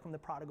there to welcome the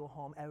prodigal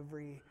home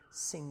every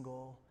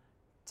single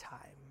time.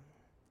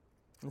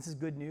 And this is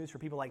good news for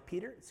people like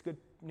Peter. It's good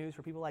news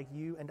for people like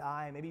you and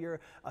I. Maybe you're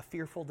a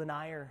fearful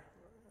denier.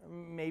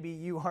 Maybe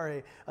you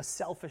are a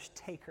selfish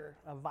taker,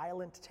 a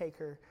violent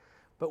taker.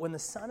 But when the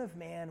Son of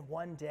Man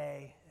one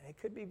day, and it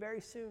could be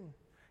very soon,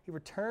 he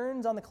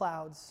returns on the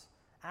clouds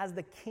as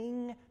the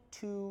King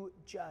to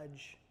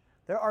judge,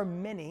 there are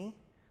many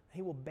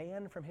he will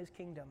ban from his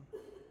kingdom.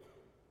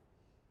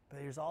 But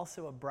there's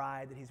also a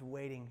bride that he's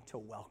waiting to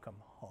welcome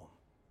home.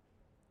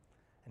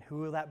 And who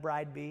will that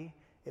bride be?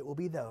 It will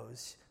be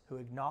those who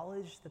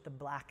acknowledge that the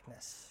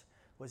blackness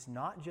was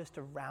not just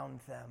around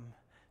them,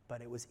 but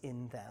it was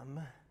in them.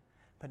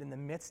 But in the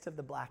midst of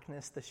the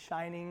blackness, the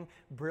shining,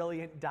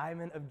 brilliant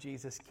diamond of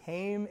Jesus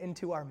came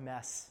into our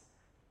mess,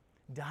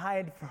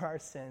 died for our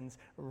sins,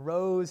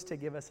 rose to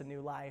give us a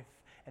new life.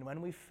 And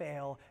when we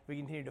fail, we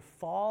continue to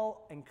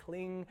fall and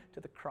cling to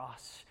the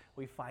cross.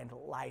 We find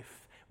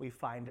life, we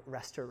find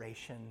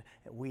restoration,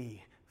 and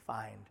we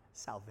find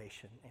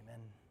salvation. Amen.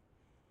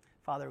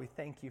 Father, we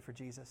thank you for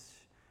Jesus.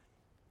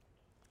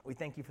 We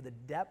thank you for the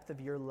depth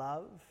of your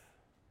love.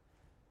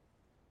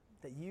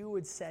 that you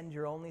would send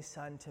your only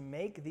Son to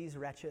make these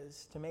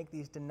wretches, to make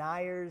these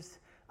deniers,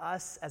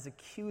 us as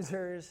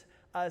accusers,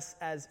 us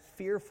as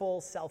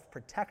fearful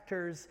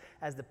self-protectors,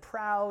 as the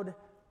proud,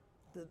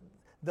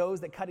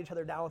 those that cut each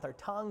other down with our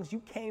tongues. You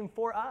came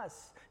for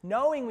us,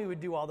 knowing we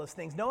would do all those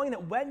things, knowing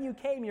that when you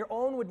came, your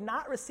own would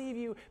not receive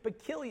you,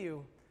 but kill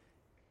you.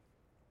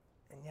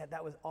 And yet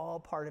that was all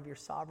part of your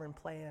sovereign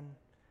plan,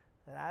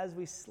 that as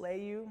we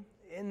slay you,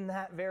 in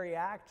that very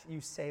act,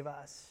 you save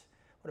us.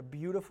 What a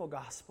beautiful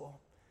gospel.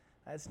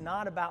 It's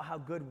not about how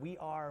good we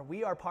are.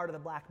 We are part of the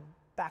black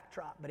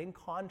backdrop, but in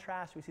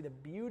contrast, we see the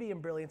beauty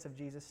and brilliance of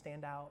Jesus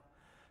stand out.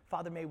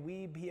 Father, may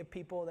we be a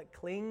people that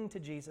cling to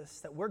Jesus,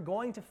 that we're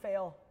going to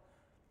fail.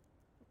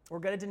 We're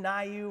going to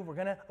deny you. We're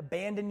going to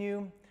abandon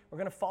you. We're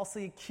going to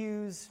falsely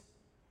accuse.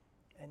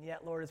 And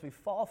yet, Lord, as we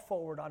fall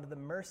forward onto the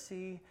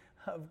mercy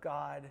of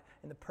God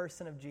in the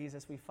person of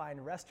Jesus, we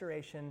find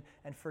restoration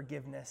and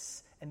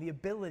forgiveness and the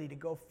ability to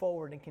go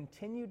forward and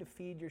continue to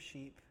feed your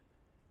sheep.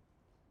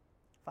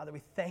 Father,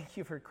 we thank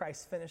you for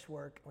Christ's finished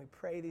work, and we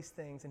pray these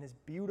things in his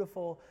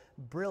beautiful,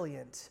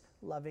 brilliant,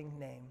 loving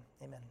name.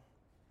 Amen.